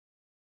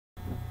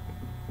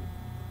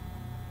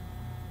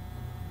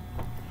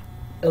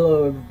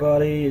Hello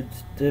everybody,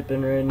 it's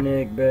Dippin'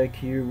 Redneck back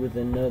here with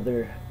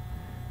another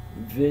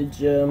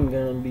video. I'm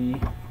gonna be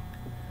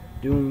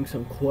doing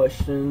some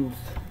questions.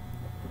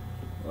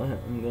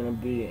 I'm gonna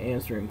be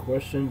answering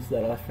questions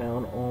that I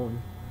found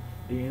on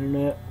the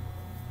internet.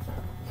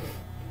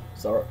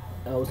 Sorry,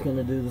 I was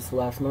gonna do this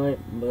last night,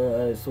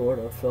 but I sort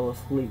of fell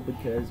asleep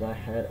because I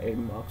had a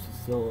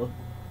moxicilla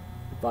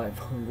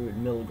 500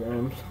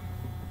 milligrams.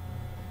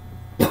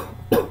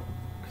 Because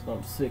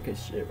I'm sick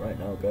as shit right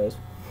now, guys.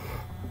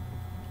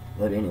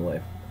 But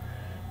anyway,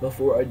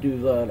 before I do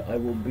that, I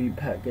will be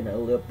packing a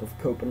lip of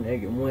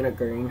Copenhagen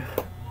wintergreen.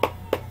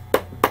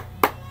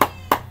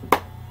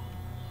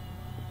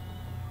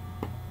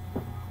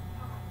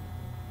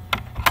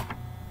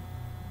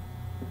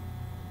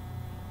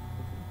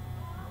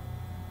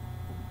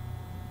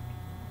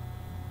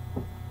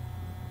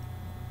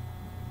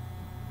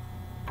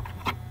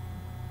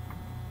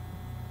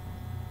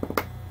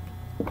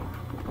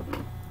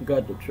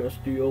 Got the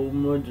trusty old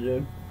mud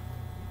jug.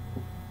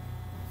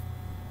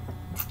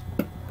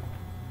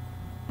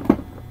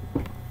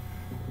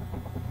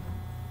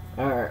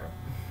 Alright.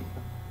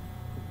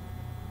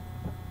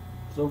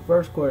 So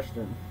first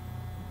question.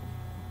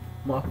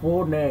 My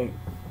full name.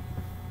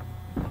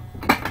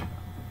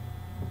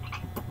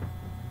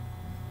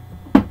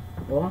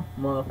 Well,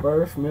 my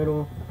first,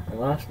 middle, and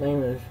last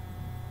name is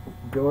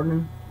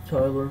Jordan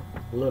Tyler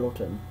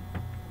Littleton.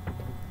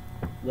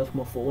 That's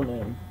my full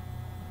name.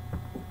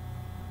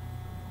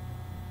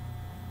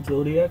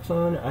 Zodiac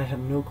sign, I have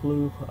no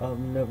clue. I've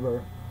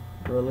never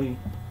really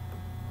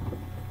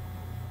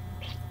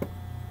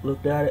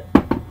looked at it.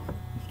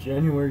 It's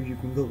January, you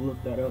can go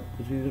look that up.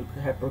 It's either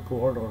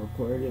Capricorn or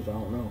Aquarius, I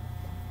don't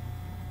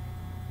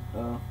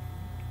know.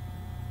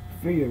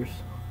 Fears.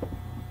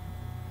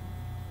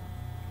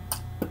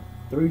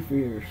 3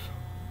 fears.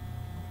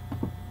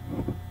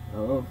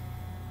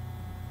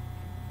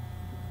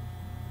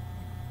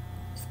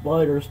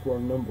 Spiders were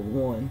number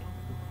 1.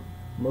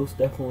 Most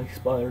definitely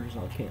spiders.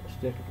 I can't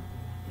stick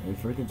a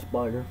freaking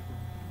spider.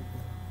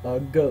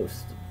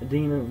 Ghosts,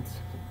 demons.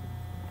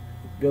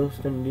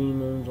 Ghosts and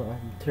demons.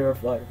 I'm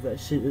terrified of that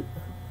shit.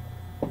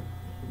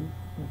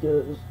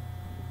 Because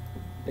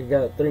I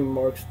got 3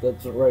 marks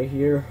that's right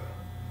here.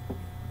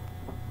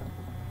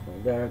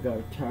 That I got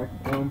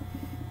attacked from.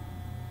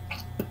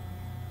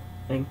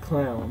 And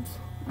clowns.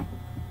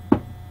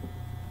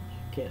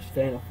 Can't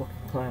stand a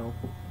fucking clown.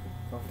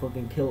 I'll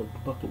fucking kill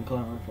a fucking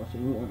clown if I see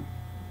one.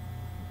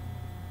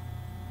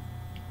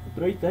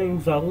 3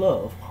 things I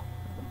love.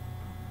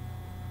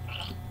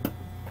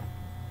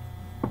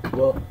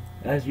 Well,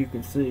 as you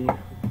can see,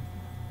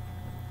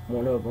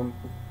 one of them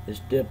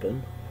is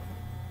dipping.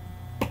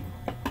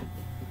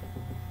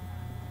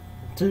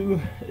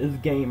 2 is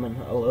gaming.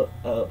 I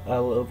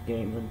love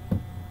gaming,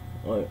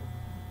 like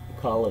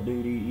Call of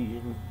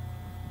Duty and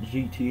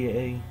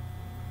GTA.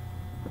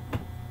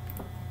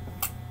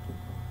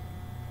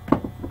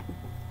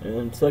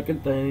 And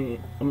third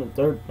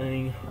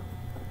thing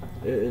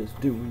is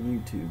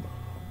doing YouTube.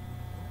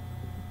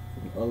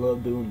 I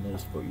love doing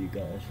this for you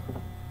guys.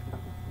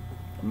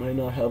 I may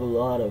not have a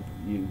lot of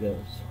you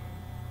guys,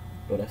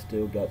 but I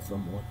still got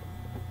someone.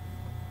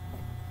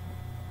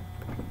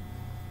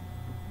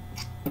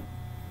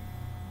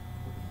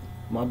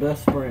 My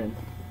best friend.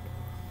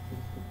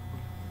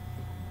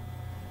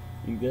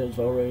 You guys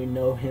already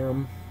know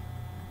him.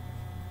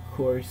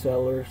 Corey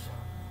Sellers.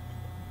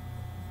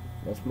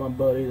 That's my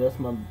buddy. That's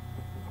my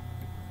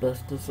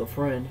bestest of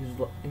friend.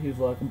 He's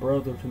like a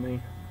brother to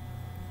me.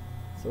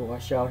 So I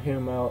shout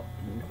him out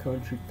in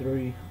Country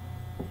 3.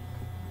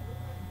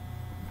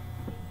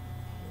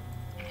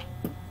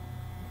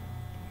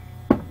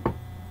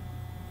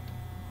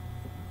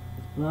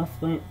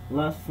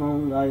 Last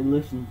song I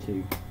listened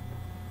to.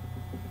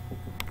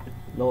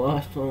 The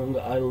last song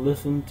I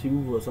listened to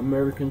was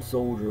American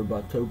Soldier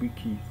by Toby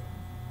Keith.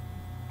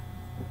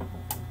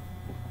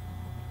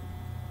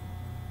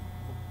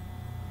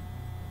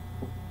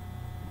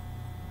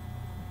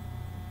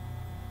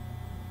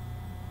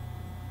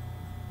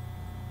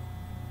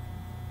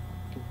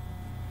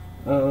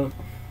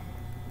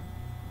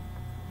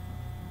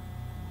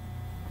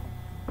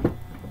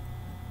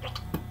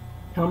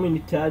 How many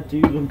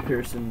tattoos and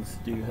piercings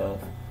do you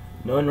have?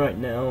 None right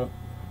now,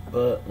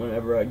 but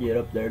whenever I get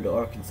up there to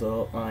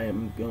Arkansas, I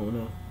am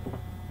gonna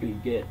be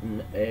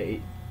getting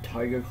a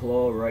tiger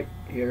claw right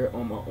here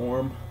on my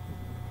arm,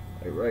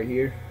 like right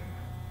here,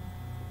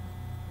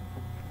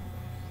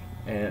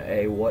 and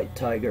a white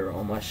tiger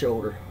on my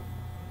shoulder.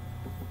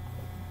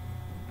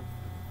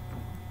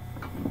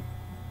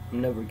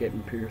 I'm never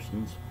getting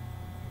piercings.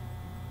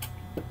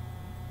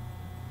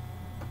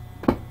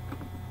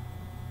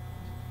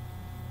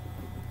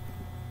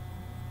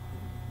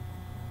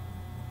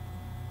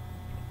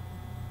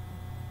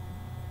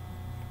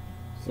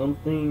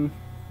 Something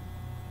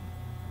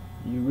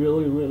you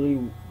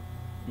really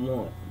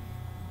want.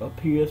 A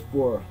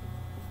PS4.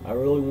 I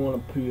really want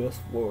a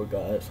PS4,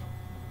 guys.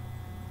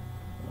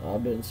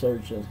 I've been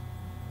searching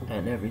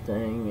and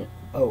everything.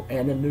 Oh,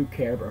 and a new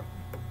camera.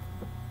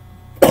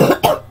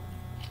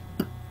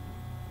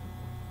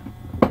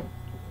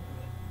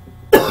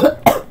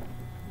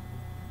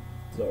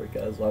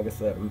 because, like I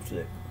said, I'm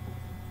sick.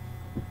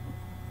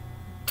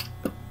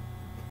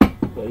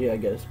 But yeah,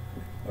 guys,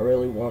 I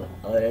really want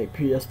a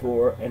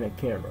PS4 and a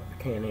camera,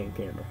 a Canon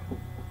camera.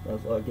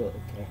 That's all I got.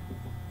 Okay,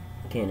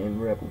 Canon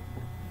Rebel.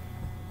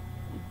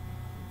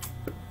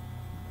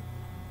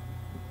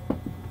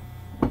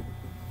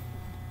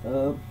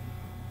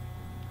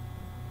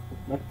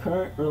 My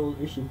current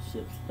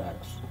relationship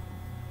status.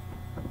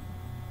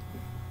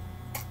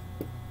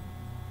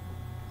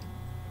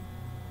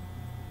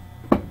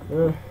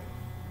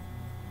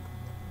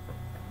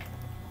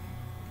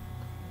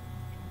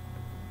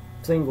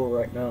 Single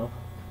right now.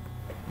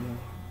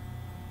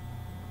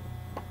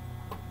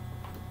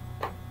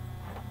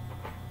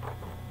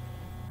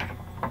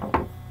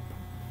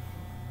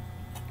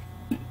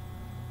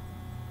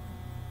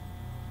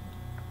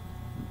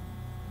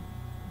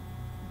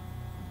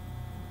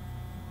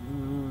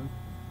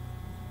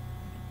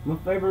 My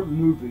favorite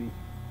movie.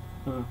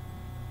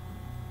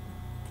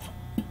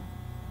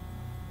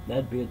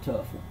 That'd be a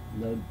tough one.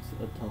 That's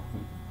a tough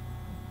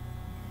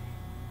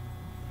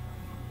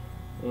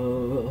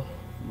one.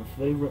 My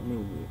favorite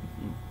movie.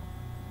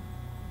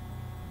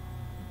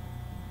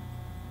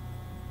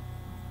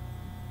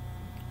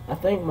 I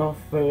think my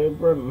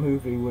favorite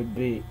movie would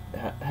be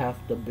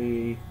have to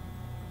be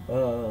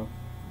Oh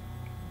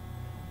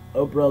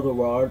Brother,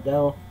 Where Art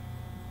Thou?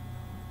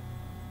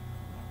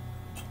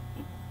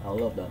 I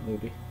love that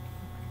movie.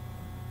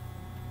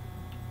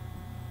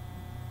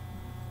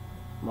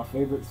 My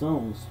favorite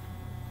songs,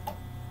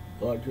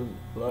 like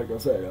I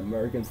said,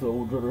 American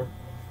Soldier.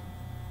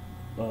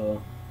 But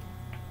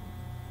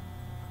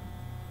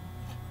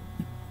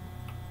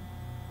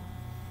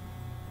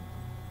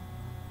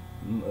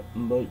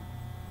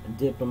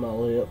Dip in My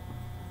Lip.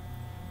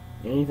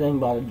 Anything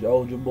by the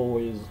Georgia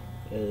Boys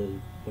is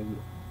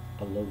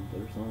I love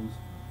their songs.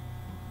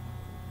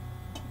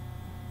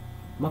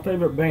 My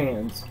favorite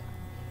bands.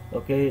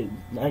 Okay,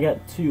 I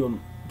got two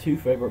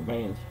favorite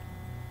bands.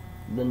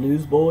 The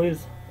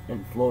Newsboys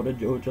and Florida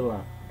Georgia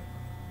Line.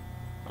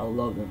 I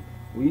love them.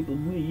 We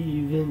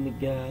believe in the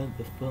God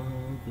the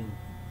Father.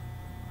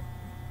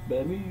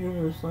 Baby,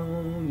 you're a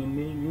song, you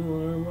make me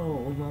wanna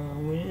roll my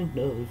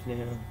windows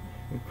down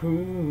and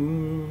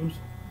cruise.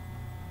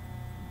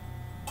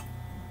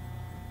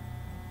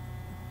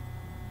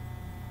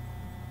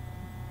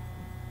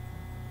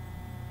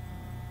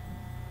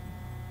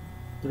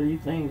 Three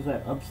things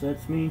that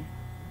upsets me.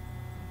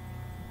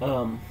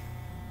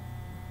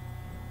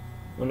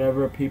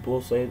 Whenever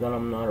people say that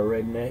I'm not a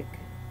redneck,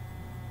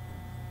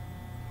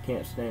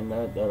 can't stand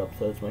that. That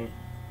upsets me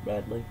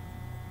badly.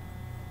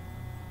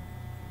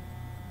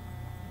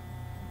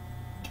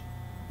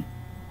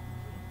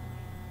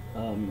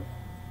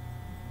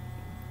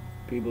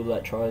 People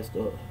that tries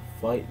to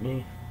fight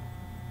me,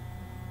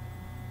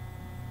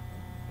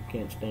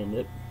 can't stand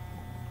it.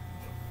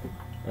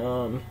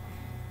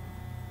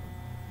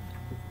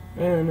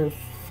 And if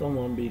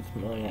someone beats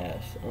my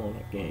ass on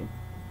a game,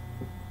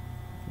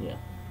 yeah.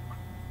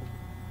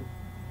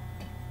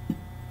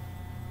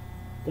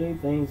 Three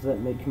things that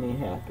make me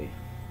happy: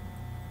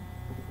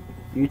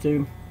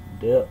 YouTube,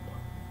 Dip,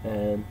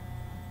 and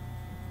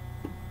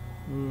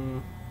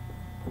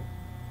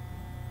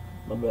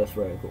my best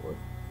friend Corey.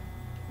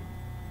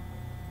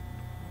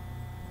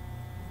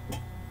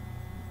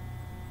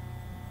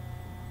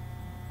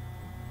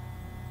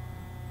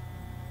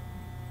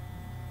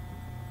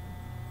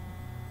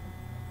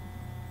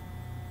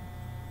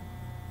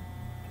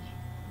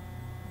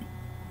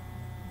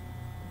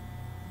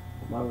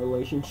 My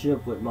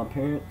relationship with my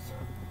parents,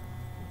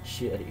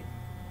 shitty.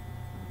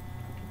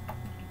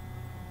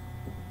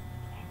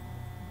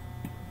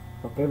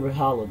 My favorite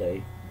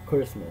holiday,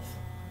 Christmas.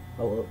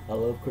 I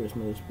love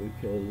Christmas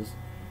because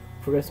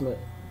Christmas,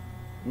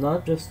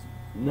 not just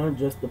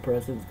the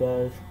presents,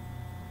 guys,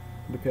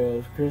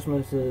 because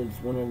Christmas is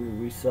whenever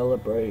we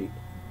celebrate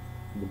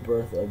the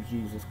birth of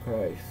Jesus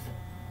Christ.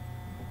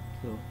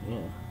 So yeah.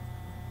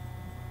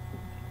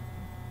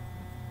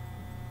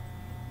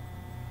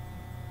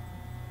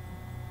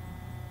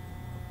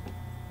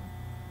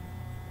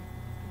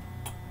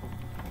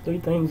 Three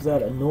things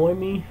that annoy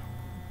me: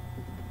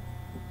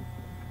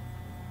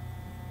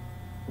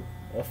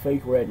 a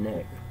fake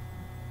redneck.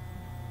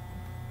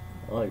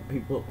 Like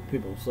people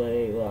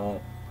say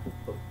that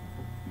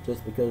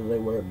just because they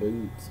wear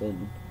boots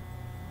and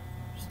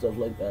stuff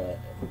like that,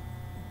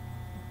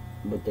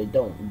 but they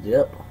don't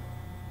dip.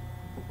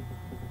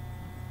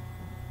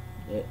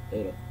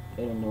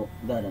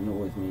 That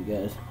annoys me,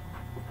 guys.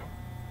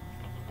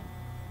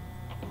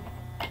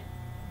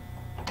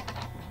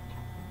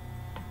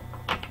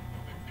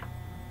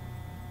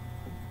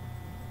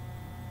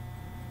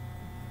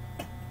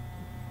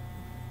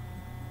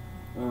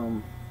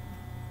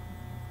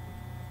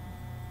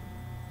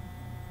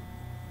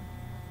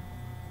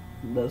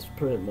 That's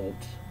pretty much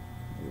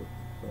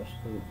the rest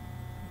of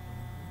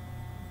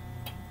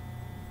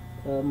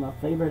it. My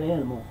favorite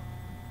animal.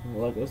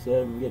 Like I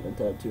said, I'm getting a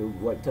tattoo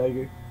of white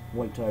tiger.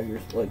 White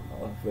tiger's like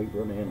my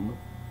favorite animal.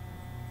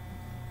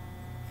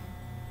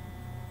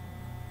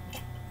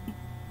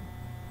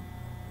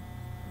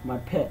 My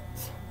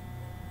pets.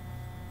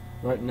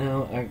 Right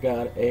now I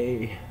got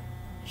a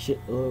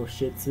little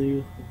Shih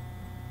Tzu,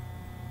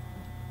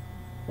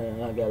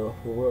 and I got a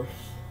horse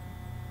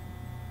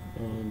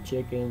and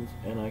chickens,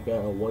 and I got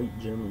a white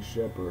German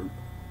Shepherd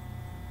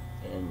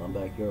in my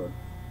backyard.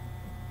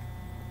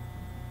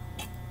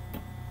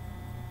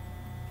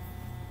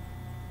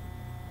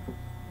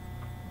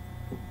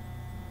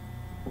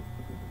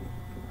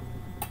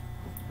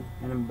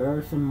 An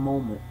embarrassing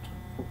moment.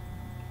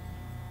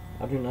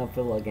 I do not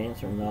feel like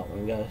answering that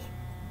one, guys.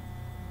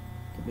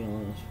 To be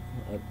honest,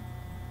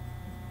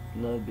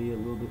 that'd be a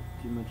little bit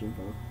too much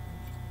info.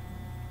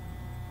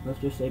 Let's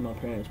just say my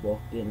parents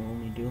walked in on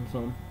me doing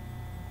something.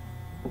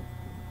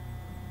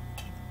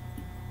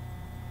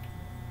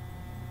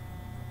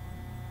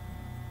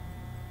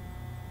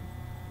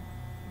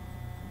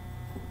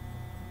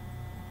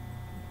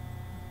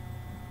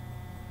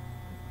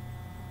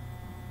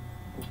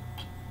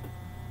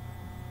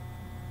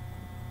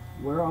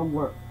 Where I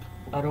work.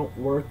 I don't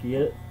work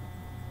yet.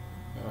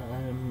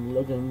 I'm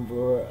looking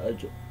for a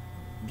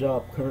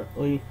job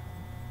currently.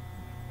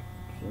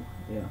 So,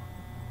 yeah.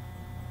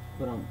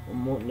 But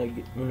I'm wanting to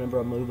get, whenever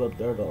I move up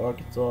there to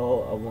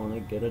Arkansas, I want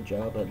to get a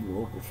job at the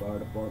local fire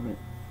department.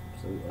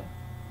 So, yeah.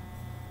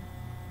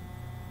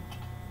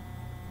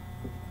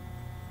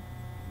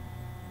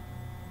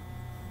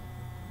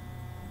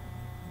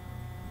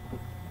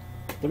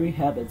 Three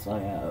habits I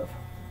have.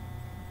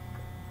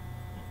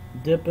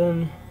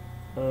 Dipping,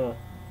 yeah,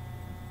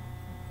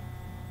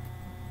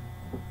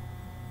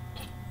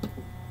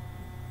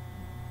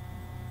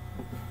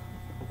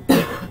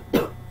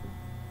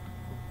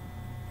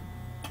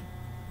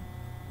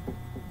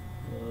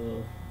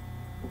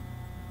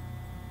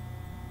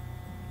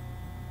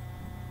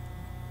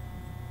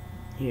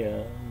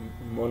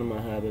 one of my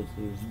habits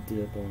is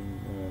dipping.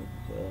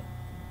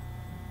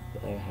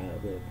 I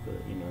have it, but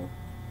you know,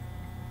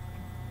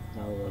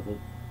 I love it.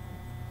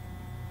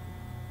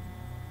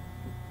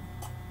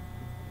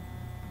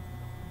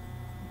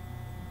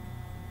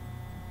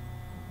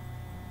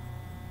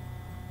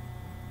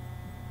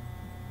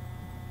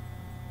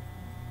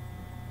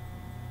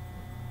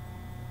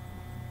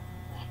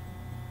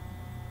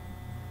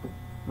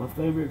 My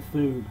favorite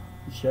food,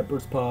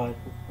 shepherd's pie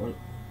and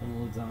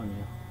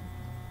lasagna.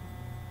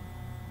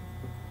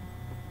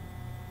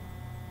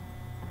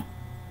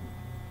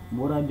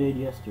 What I did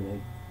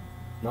yesterday,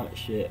 not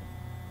shit.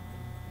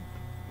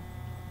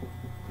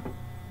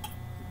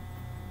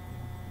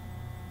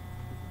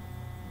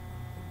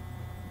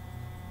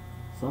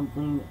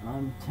 Something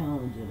I'm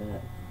talented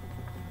at.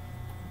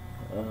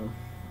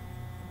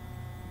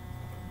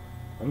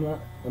 I'm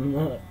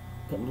not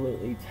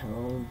completely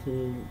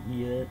talented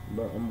yet,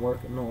 but I'm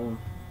working on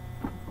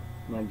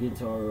my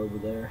guitar over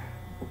there.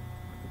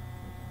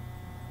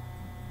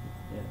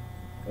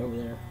 Yeah, over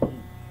there.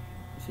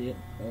 See it?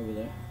 Over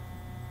there.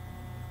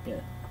 Yeah.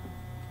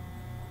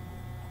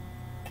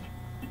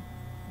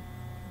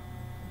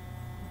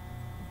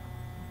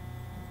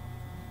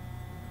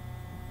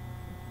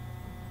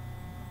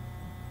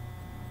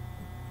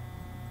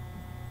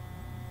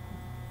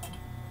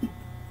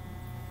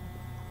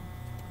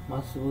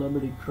 My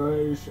celebrity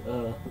crush,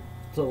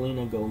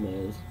 Selena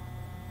Gomez.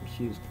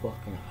 She was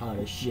fucking hot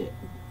as shit.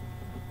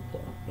 So,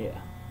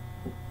 yeah.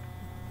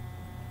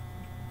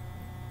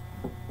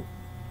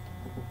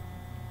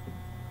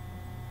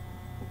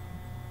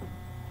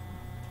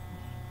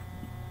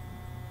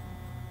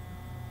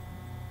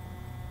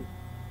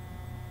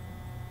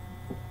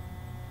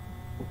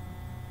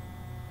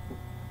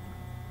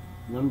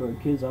 Number of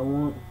kids I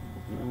want.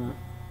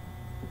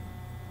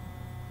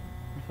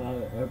 If I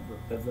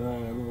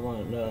ever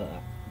want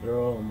a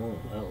girl, I want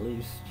at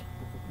least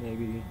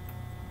maybe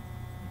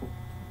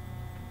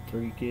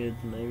 3 kids,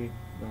 maybe.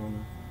 I don't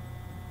know.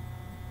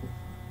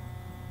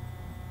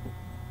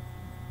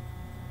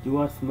 Do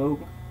I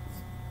smoke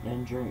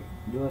and drink?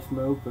 Do I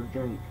smoke or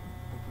drink?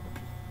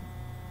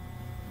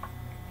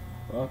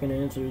 Well, I can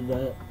answer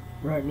that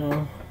right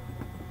now.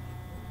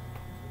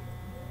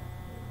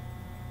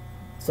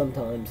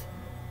 Sometimes.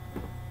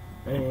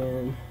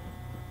 And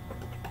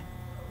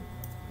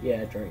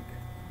yeah, I drink.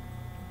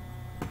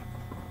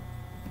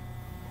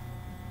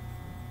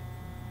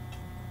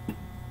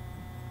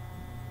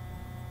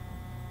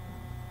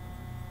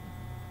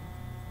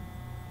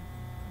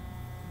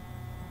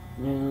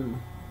 And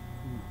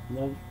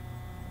that's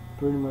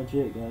pretty much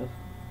it, guys.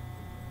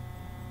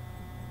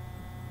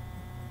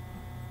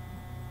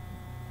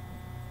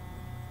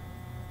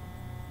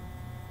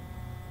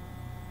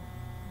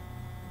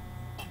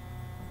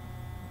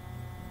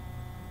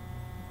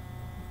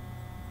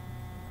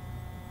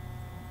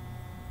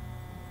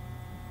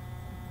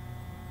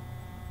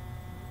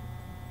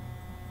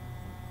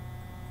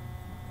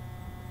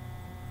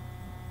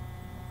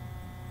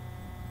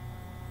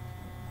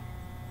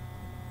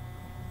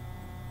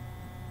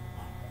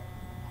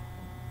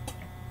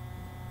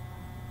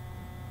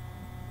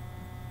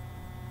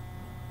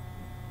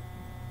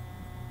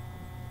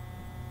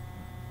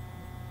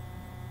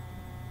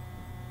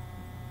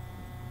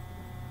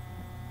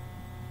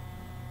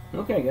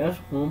 Okay, guys.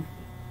 Well,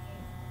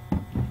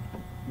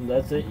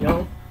 that's it,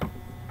 y'all.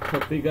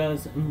 hope you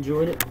guys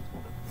enjoyed it.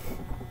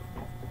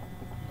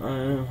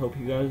 I hope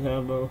you guys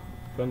have a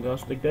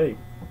fantastic day.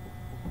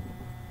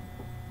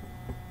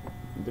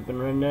 Dippin'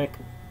 Redneck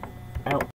out.